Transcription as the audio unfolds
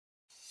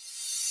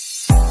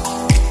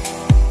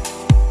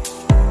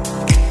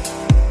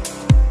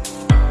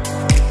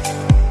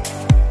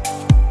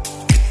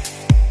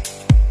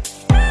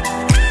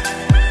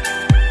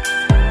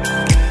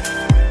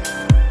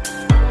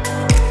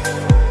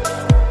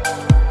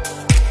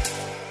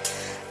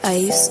I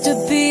used to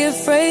be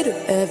afraid of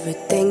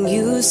everything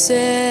you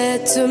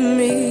said to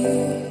me.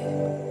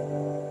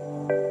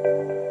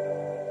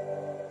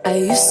 I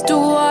used to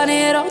want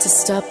it all to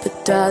stop,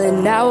 but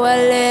darling, now I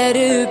let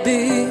it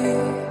be.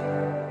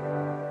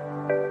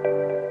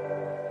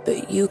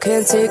 But you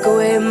can't take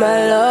away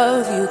my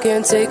love, you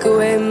can't take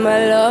away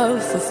my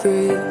love for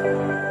free.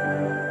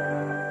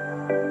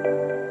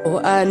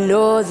 Oh, I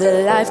know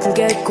that life can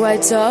get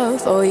quite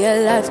tough, oh yeah,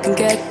 life can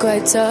get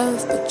quite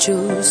tough, but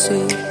you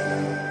see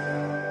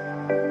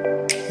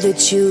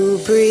that you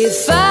breathe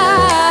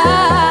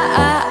fire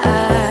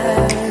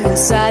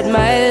inside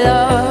my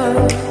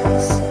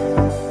lungs,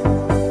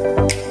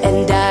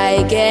 and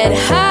I get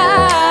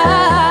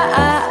high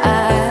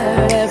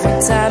every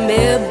time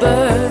it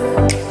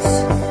burns.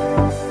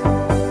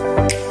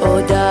 Oh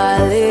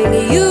darling,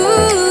 you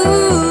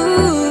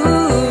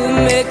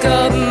make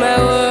up my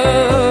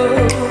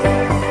world,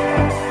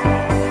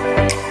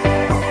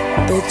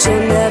 but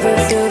you'll never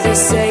feel the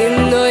same,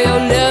 no,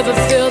 you'll never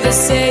feel the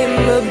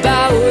same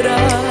about us.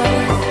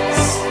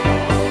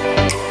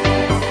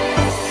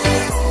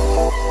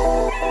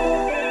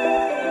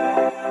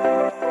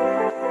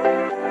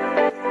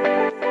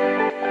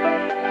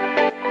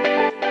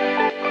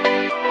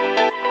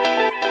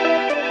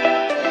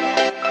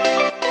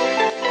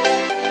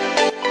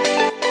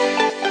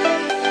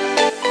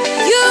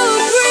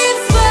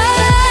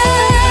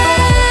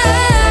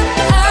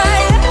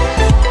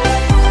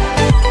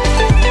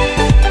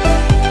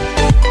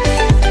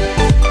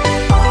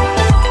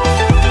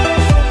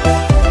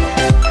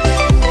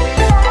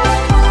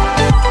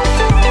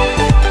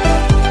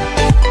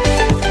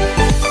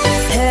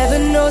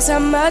 How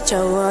much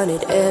I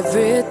wanted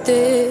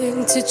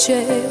everything to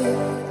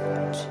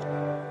change,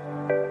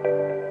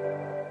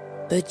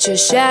 but your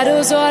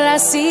shadow's all I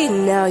see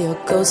now. Your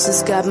ghost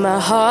has got my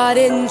heart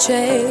in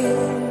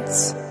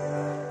chains.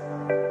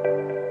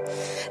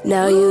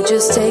 Now you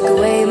just take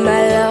away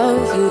my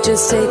love, you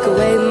just take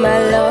away my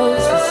love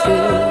for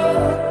free.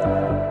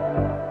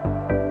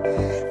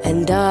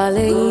 And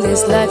darling,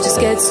 this life just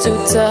gets too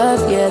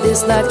tough, yeah,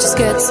 this life just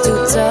gets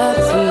too tough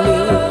for me.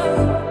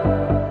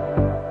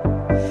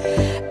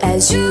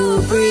 As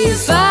you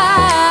breathe fire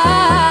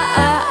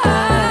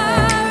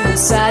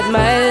inside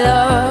my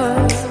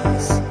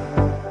lungs,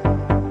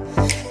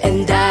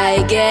 and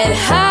I get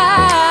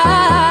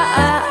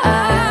high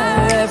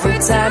every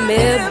time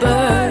it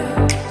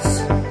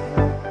burns.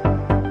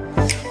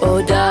 Oh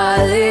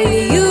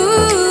darling, you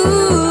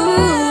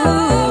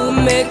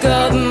make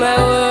up my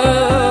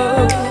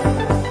world,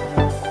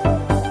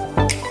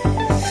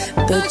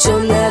 but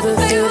you'll never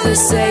feel the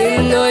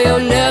same, no,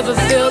 you'll never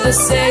feel the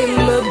same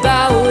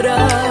about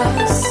us.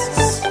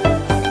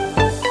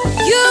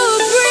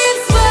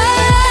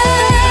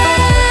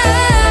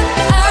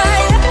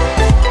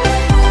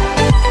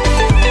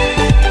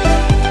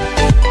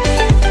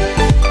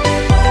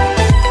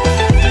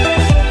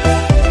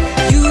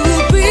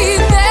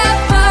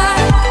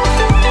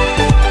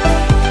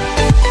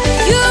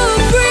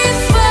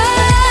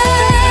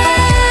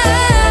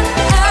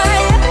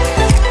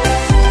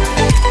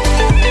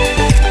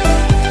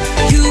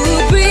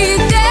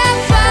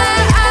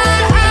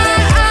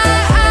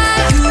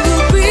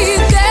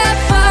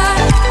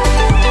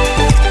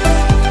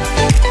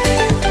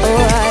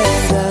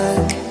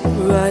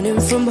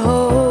 Running from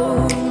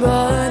home,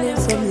 running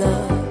from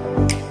love.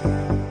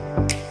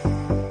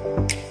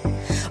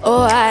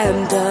 Oh, I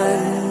am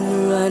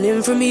done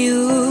running from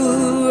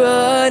you,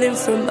 running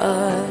from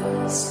us.